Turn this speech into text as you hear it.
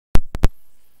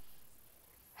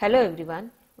Hello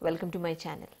everyone, welcome to my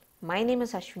channel. My name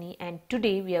is Ashwini and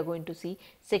today we are going to see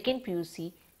second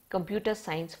PUC Computer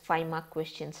Science 5-mark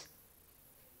questions.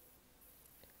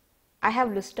 I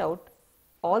have listed out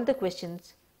all the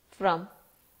questions from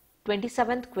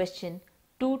 27th question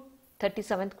to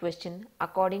 37th question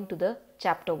according to the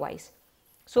chapter wise.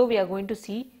 So we are going to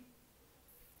see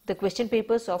the question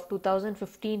papers of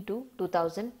 2015 to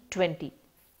 2020.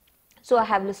 So I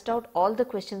have listed out all the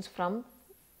questions from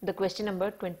the question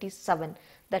number 27,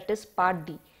 that is part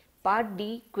D. Part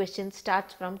D question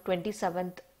starts from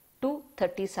 27th to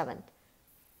 37th.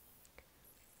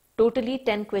 Totally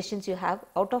 10 questions you have.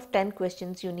 Out of 10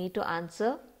 questions you need to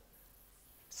answer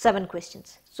 7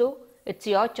 questions. So it's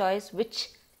your choice which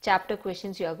chapter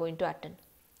questions you are going to attend.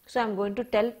 So I am going to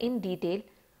tell in detail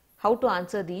how to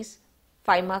answer these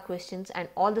 5-mark questions and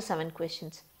all the 7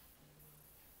 questions.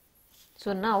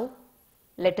 So now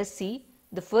let us see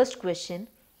the first question.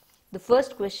 The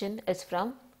first question is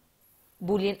from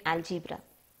Boolean algebra.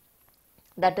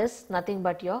 That is nothing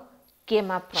but your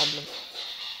K-map problem.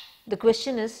 The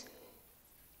question is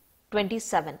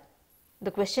 27. The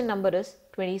question number is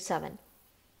 27.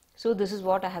 So this is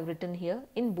what I have written here.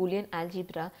 In Boolean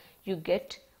algebra, you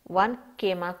get one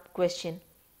K-map question.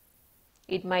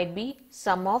 It might be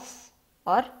sum of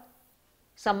or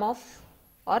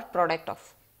product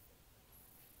of.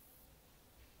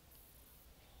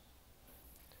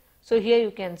 So here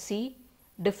you can see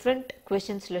different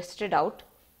questions listed out.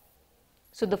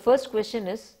 So the first question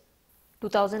is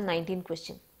 2019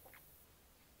 question.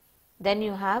 Then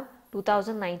you have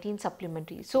 2019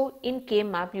 supplementary. So in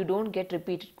K-map you don't get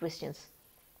repeated questions.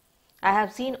 I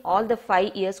have seen all the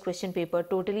 5 years question paper,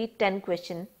 totally 10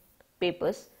 question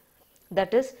papers.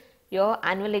 That is your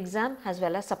annual exam as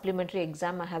well as supplementary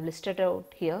exam I have listed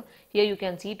out here. Here you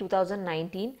can see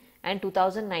 2019 and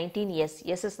 2019 yes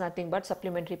is nothing but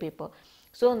supplementary paper.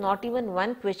 So not even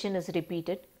one question is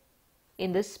repeated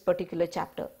in this particular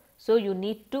chapter. So you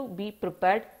need to be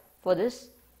prepared for this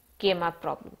K-map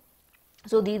problem.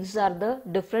 So these are the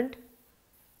different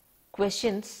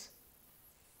questions.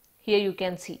 Here you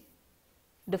can see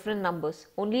different numbers.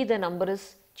 Only the number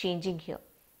is changing here.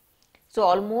 So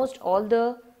almost all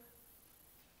the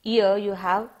year you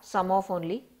have sum of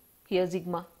only. Here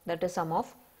sigma, that is sum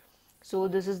of. So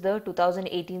this is the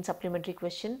 2018 supplementary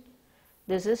question.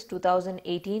 This is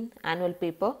 2018 annual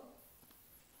paper.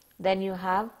 Then you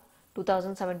have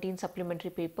 2017 supplementary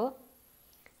paper.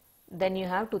 Then you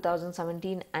have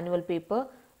 2017 annual paper,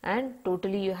 and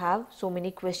totally you have so many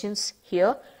questions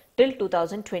here till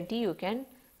 2020. You can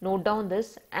note down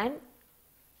this and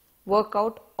work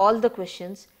out all the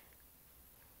questions.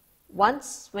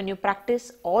 Once when you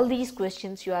practice all these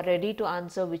questions, you are ready to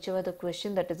answer whichever the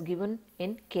question that is given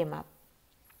in K-map.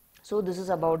 So this is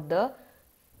about the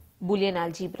Boolean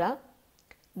algebra.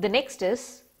 The next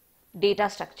is data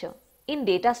structure. In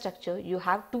data structure you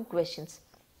have 2 questions.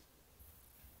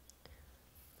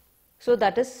 So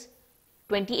that is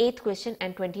 28th question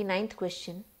and 29th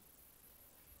question.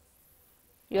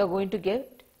 You are going to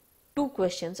get 2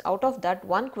 questions. Out of that,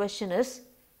 one question is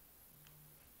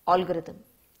algorithm.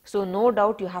 So no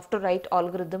doubt you have to write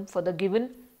algorithm for the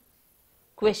given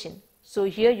question. So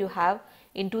here you have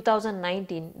in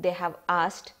 2019 they have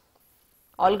asked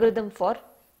algorithm for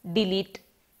delete.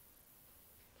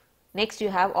 Next you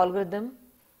have algorithm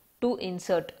to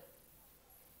insert.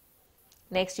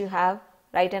 Next you have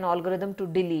write an algorithm to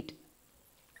delete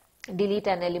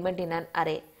an element in an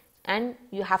array. And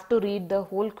you have to read the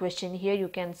whole question. Here you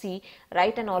can see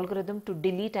write an algorithm to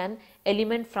delete an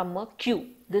element from a queue.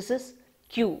 This is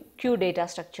queue data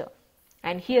structure.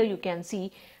 And here you can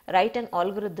see write an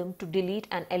algorithm to delete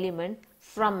an element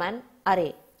from an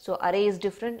array. So array is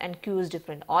different and queue is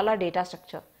different. All are data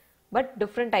structure, but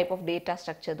different type of data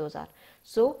structure those are.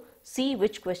 So see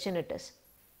which question it is.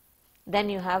 Then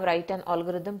you have write an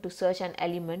algorithm to search an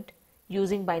element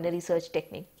using binary search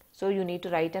technique. So you need to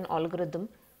write an algorithm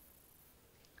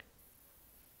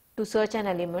to search an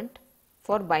element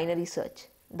for binary search.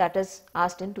 That is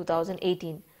asked in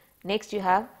 2018. Next you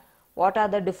have what are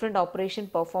the different operations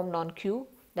performed on queue.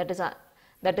 That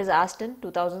is asked in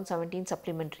 2017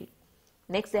 supplementary.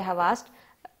 Next they have asked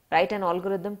write an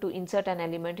algorithm to insert an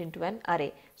element into an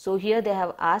array. So here they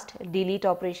have asked delete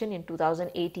operation in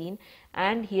 2018,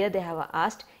 and here they have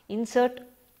asked insert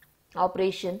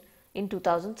operation in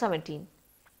 2017.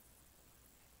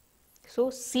 So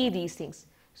see these things.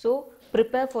 So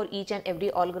prepare for each and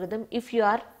every algorithm if you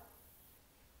are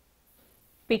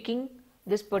picking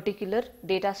this particular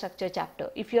data structure chapter.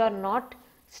 If you are not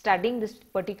studying this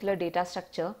particular data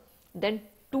structure, then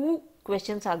 2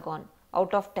 questions are gone.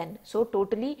 out of 10. So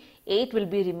totally 8 will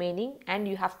be remaining and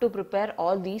you have to prepare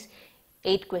all these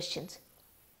 8 questions.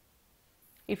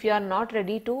 If you are not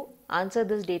ready to answer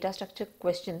this data structure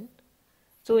question,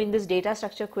 so in this data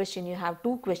structure question you have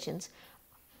 2 questions.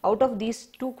 Out of these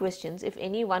 2 questions, if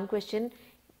any one question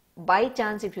by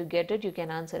chance if you get it, you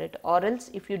can answer it, or else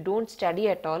if you don't study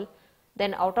at all,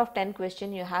 then out of 10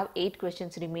 questions you have 8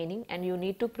 questions remaining and you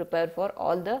need to prepare for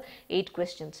all the 8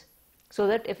 questions, so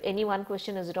that if any one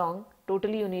question is wrong,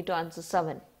 totally you need to answer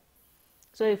 7.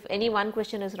 So if any one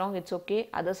question is wrong, it's okay,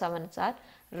 other 7 are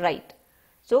right.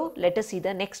 So let us see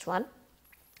the next one.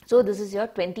 So this is your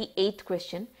 28th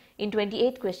question. In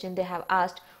 28th question they have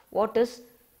asked what is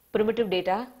primitive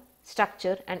data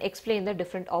structure and explain the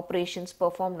different operations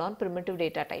performed on primitive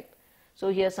data type. So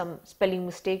here some spelling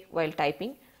mistake while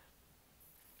typing.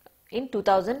 In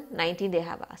 2019 they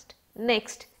have asked.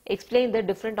 Next, explain the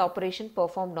different operation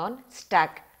performed on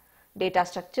stack data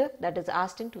structure, that is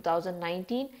asked in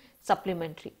 2019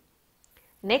 supplementary.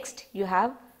 Next, you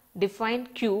have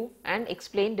defined queue and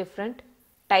explain different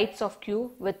types of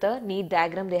queue with a need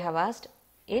diagram, they have asked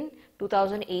in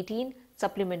 2018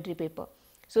 supplementary paper.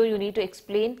 So you need to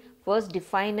explain, first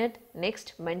define it,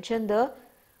 next mention the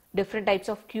different types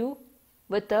of queue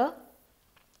with a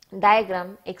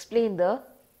diagram, explain the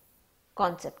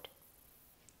concept.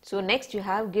 So next you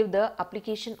have give the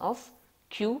application of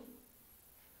queue.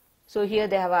 So here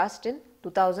they have asked in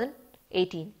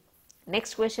 2018.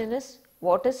 Next question is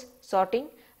what is sorting?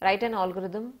 Write an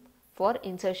algorithm for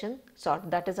insertion sort,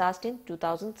 that is asked in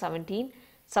 2017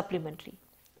 supplementary.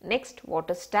 Next, what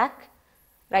is stack?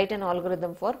 Write an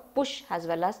algorithm for push as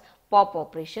well as pop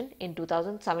operation, in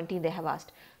 2017 they have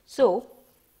asked. So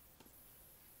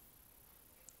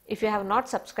if you have not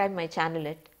subscribed my channel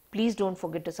yet, please don't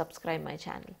forget to subscribe my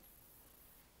channel.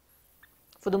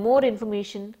 For the more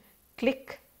information,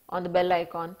 click on the bell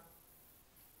icon.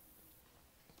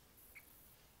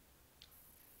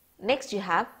 Next you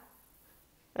have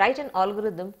write an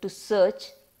algorithm to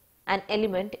search an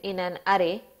element in an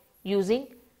array using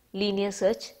linear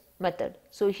search method.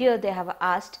 So here they have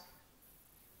asked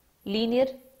linear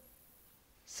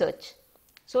search.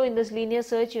 So in this linear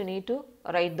search you need to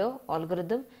write the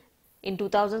algorithm. In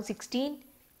 2016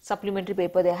 supplementary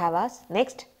paper they have asked.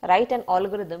 Next, write an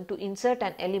algorithm to insert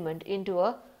an element into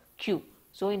a queue.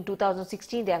 So in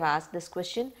 2016 they have asked this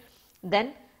question.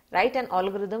 Then write an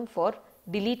algorithm for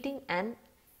deleting an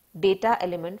data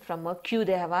element from a queue,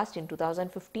 they have asked in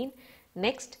 2015.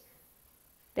 Next,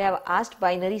 they have asked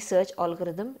binary search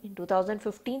algorithm in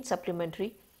 2015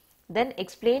 supplementary. Then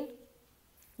explain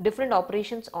different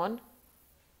operations on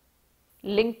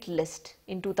linked list,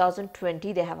 in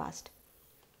 2020 they have asked.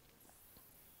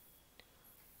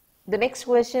 The next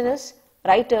question is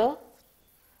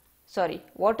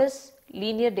what is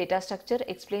linear data structure?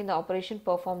 Explain the operation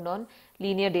performed on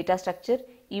linear data structure.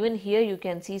 Even here you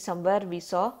can see somewhere we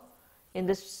saw in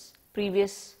this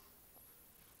previous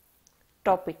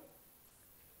topic.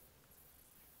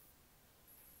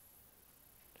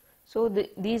 So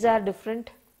these are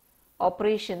different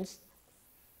operations,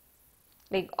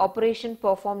 like operation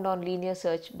performed on linear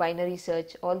search, binary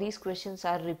search, all these questions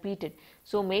are repeated.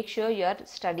 So make sure you are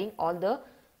studying all the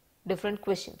different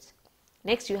questions.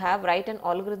 Next you have write an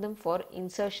algorithm for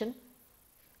insertion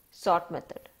sort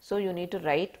method. So you need to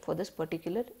write for this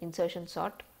particular insertion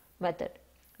sort method.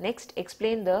 Next,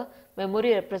 explain the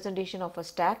memory representation of a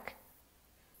stack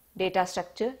data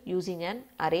structure using an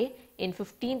array. In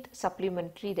 15th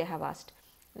supplementary they have asked.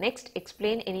 Next,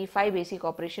 explain any 5 basic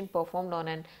operation performed on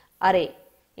an array.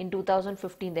 In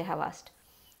 2015 they have asked.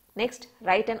 Next,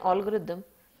 write an algorithm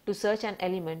to search an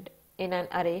element in an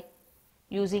array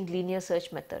using linear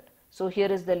search method. So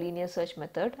here is the linear search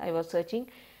method. I was searching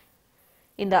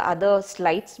in the other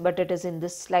slides, but it is in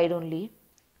this slide only.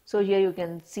 So here you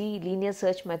can see linear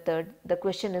search method, the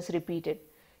question is repeated.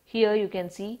 Here you can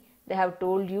see they have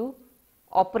told you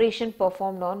operation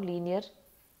performed on linear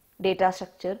data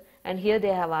structure, and here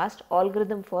they have asked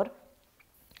algorithm for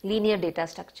linear data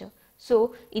structure.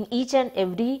 So in each and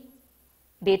every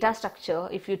data structure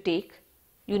if you take,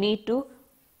 you need to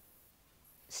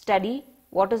study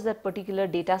what is that particular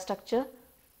data structure,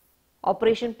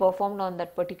 operation performed on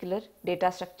that particular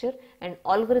data structure, and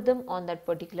algorithm on that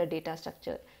particular data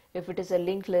structure. If it is a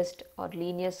linked list or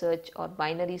linear search or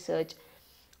binary search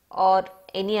or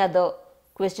any other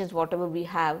questions whatever we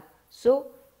have. So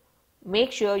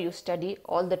make sure you study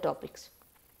all the topics.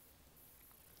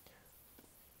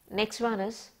 Next one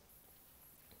is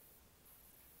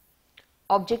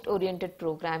object-oriented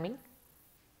programming.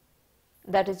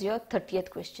 That is your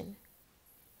 30th question.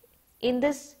 In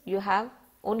this you have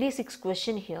only 6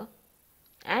 questions here.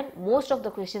 and most of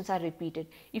the questions are repeated.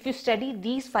 If you study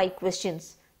these 5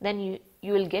 questions, then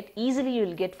you will get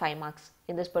 5 marks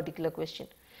in this particular question.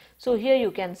 So here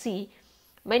you can see,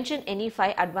 mention any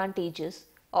 5 advantages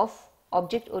of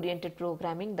object oriented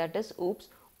programming, that is OOPS,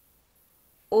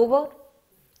 over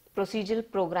procedural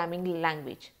programming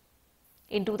language.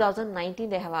 In 2019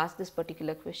 they have asked this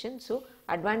particular question. So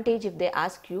advantage, if they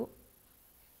ask you,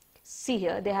 see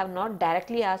here they have not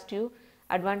directly asked you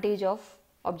advantage of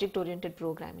object oriented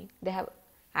programming. They have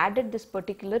added this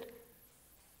particular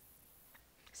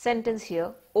sentence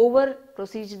here, over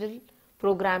procedural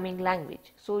programming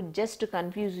language. So just to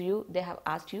confuse you, they have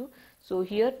asked you. So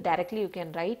here directly you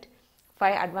can write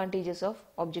 5 advantages of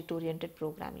object oriented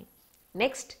programming.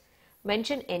 Next,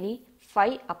 mention any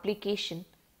 5 application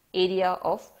area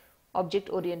of object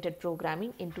oriented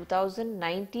programming in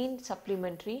 2019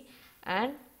 supplementary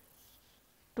and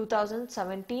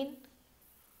 2017.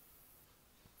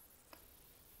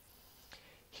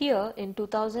 Here in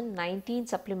 2019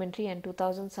 supplementary and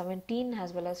 2017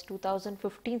 as well as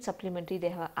 2015 supplementary, they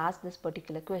have asked this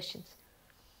particular questions.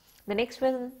 The next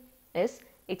one is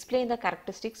explain the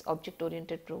characteristics object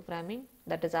oriented programming,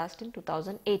 that is asked in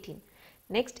 2018.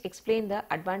 Next, explain the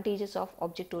advantages of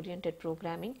object oriented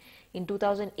programming in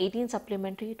 2018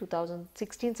 supplementary,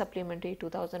 2016 supplementary,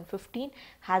 2015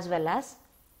 as well as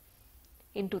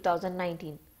in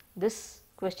 2019. This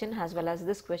question as well as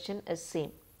this question is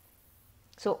same.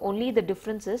 So only the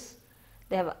difference is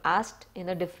they have asked in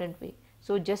a different way.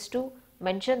 So just to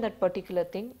mention that particular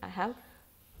thing, I have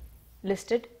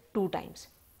listed 2 times.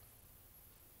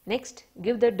 Next,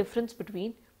 give the difference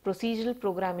between procedural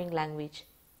programming language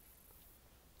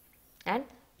and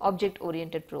object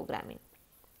oriented programming.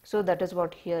 So that is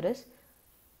what here is.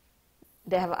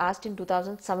 They have asked in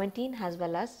 2017 as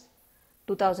well as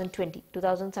 2020.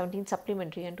 2017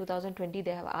 supplementary and 2020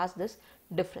 they have asked this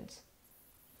difference.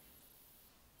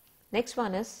 Next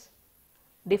one is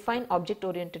define object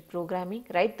oriented programming,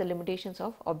 write the limitations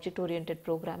of object oriented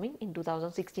programming in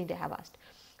 2016 they have asked.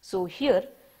 So here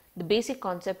the basic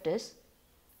concept is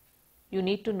you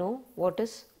need to know what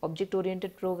is object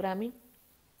oriented programming,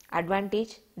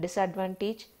 advantage,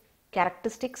 disadvantage,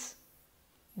 characteristics,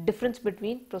 difference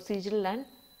between procedural and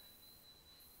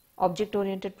object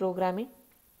oriented programming.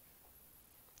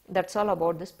 That's all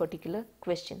about this particular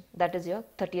question. That is your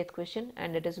 30th question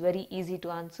and it is very easy to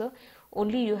answer.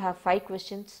 Only you have 5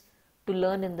 questions to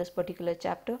learn in this particular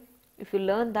chapter. If you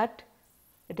learn that,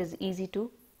 it is easy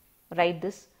to write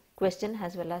this question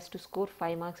as well as to score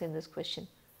 5 marks in this question.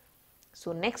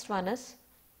 So next one is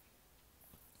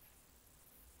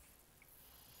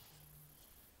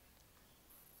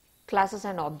classes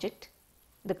and object.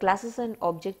 The classes and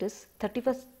object is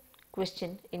 31st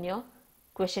question in your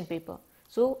question paper.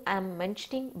 So I am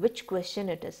mentioning which question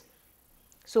it is.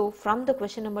 So from the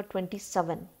question number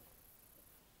 27,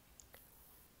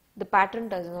 the pattern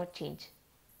does not change.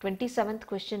 27th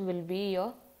question will be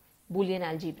your Boolean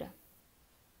algebra,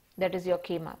 that is your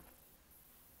K-map.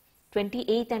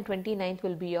 28th and 29th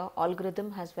will be your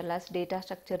algorithm as well as data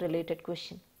structure related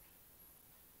question.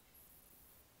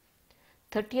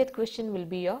 30th question will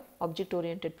be your object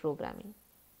oriented programming.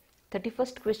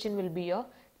 31st question will be your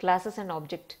classes and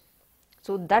object.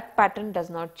 So that pattern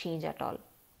does not change at all.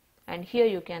 And here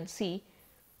you can see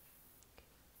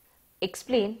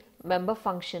explain member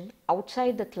function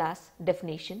outside the class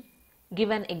definition. Give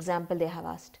an example they have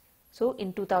asked. So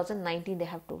in 2019 they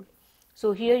have told.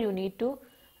 So here you need to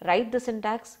write the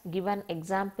syntax, give an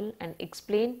example and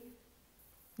explain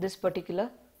this particular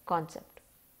concept.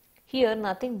 Here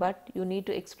nothing but you need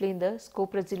to explain the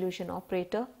scope resolution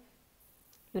operator.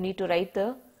 You need to write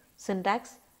the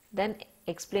syntax, then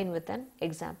explain with an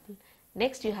example.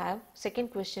 Next you have second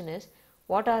question is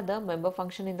what are the member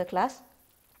function in the class?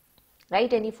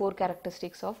 Write any 4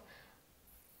 characteristics of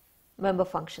member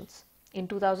functions. In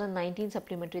 2019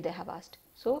 supplementary they have asked.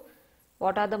 So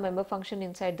what are the member function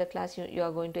inside the class you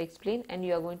are going to explain, and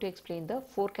you are going to explain the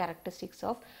 4 characteristics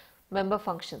of member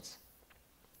functions.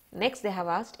 Next they have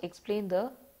asked explain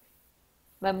the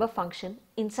member function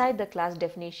inside the class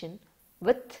definition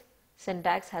with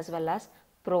syntax as well as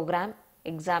program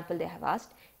example they have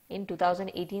asked. In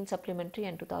 2018 supplementary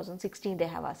and 2016 they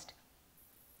have asked.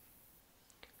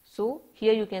 So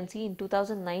here you can see in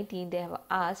 2019 they have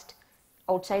asked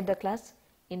outside the class.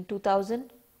 In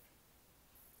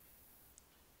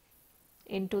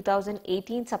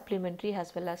 2018 supplementary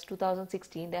as well as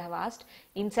 2016 they have asked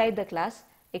inside the class,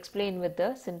 explain with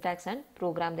the syntax and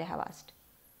program they have asked.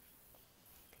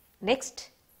 Next,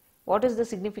 what is the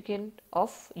significance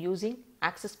of using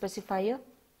access specifier?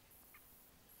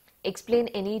 Explain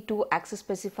any 2 access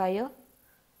specifier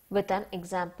with an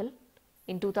example.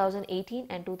 In 2018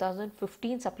 and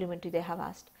 2015 supplementary they have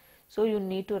asked. So you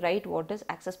need to write what is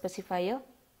access specifier.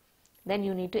 Then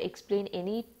you need to explain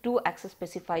any two access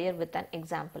specifier with an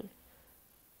example.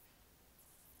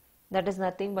 That is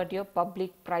nothing but your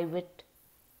public, private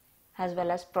as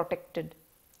well as protected.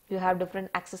 You have different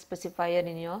access specifier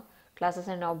in your classes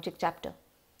and object chapter.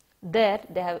 There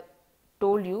they have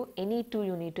told you any two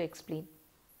you need to explain.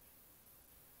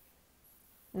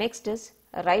 Next is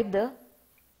write the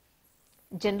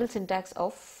general syntax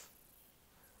of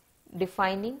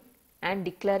defining and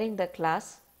declaring the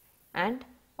class and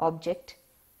object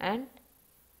and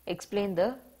explain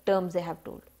the terms they have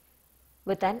told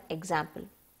with an example.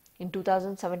 In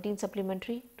 2017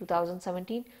 supplementary,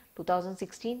 2017,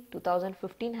 2016,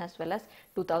 2015 as well as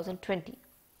 2020.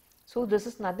 So this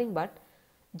is nothing but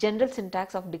general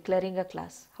syntax of declaring a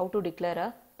class. How to declare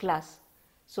a class.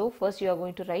 So first you are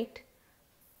going to write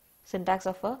syntax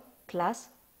of a class,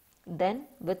 then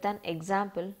with an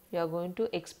example you are going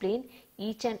to explain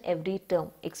each and every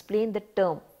term. Explain the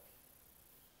term.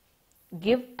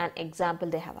 Give an example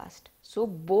they have asked. So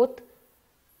both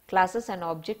classes and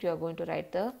object you are going to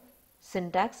write the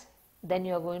syntax, then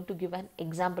you are going to give an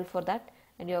example for that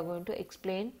and you are going to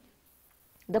explain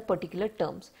the particular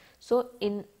terms. So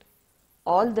in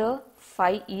all the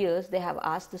 5 years they have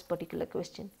asked this particular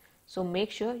question. So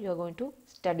make sure you are going to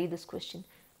study this question.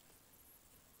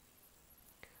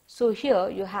 So here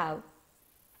you have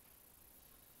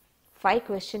 5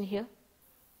 questions here.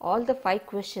 All the 5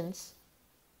 questions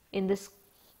in this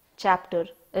chapter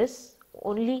is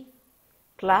only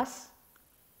class,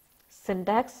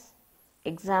 syntax,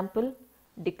 example,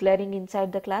 declaring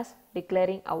inside the class,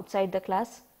 declaring outside the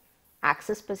class,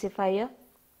 access specifier.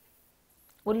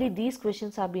 Only these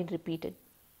questions are being repeated.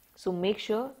 So make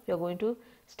sure you are going to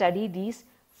study these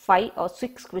 5 or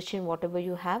 6 questions whatever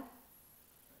you have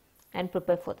and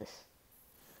prepare for this.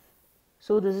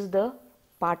 So this is the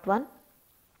part 1.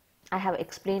 I have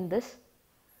explained this.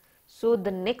 So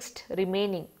the next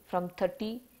remaining from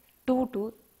 32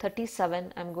 to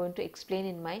 37 I am going to explain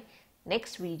in my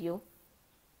next video.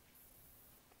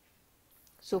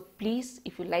 So please,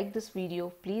 if you like this video,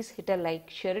 please hit a like,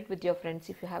 share it with your friends.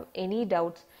 If you have any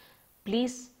doubts,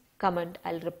 please comment,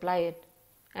 I'll reply it.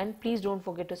 And please don't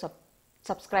forget to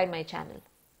subscribe my channel.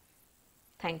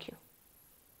 Thank you.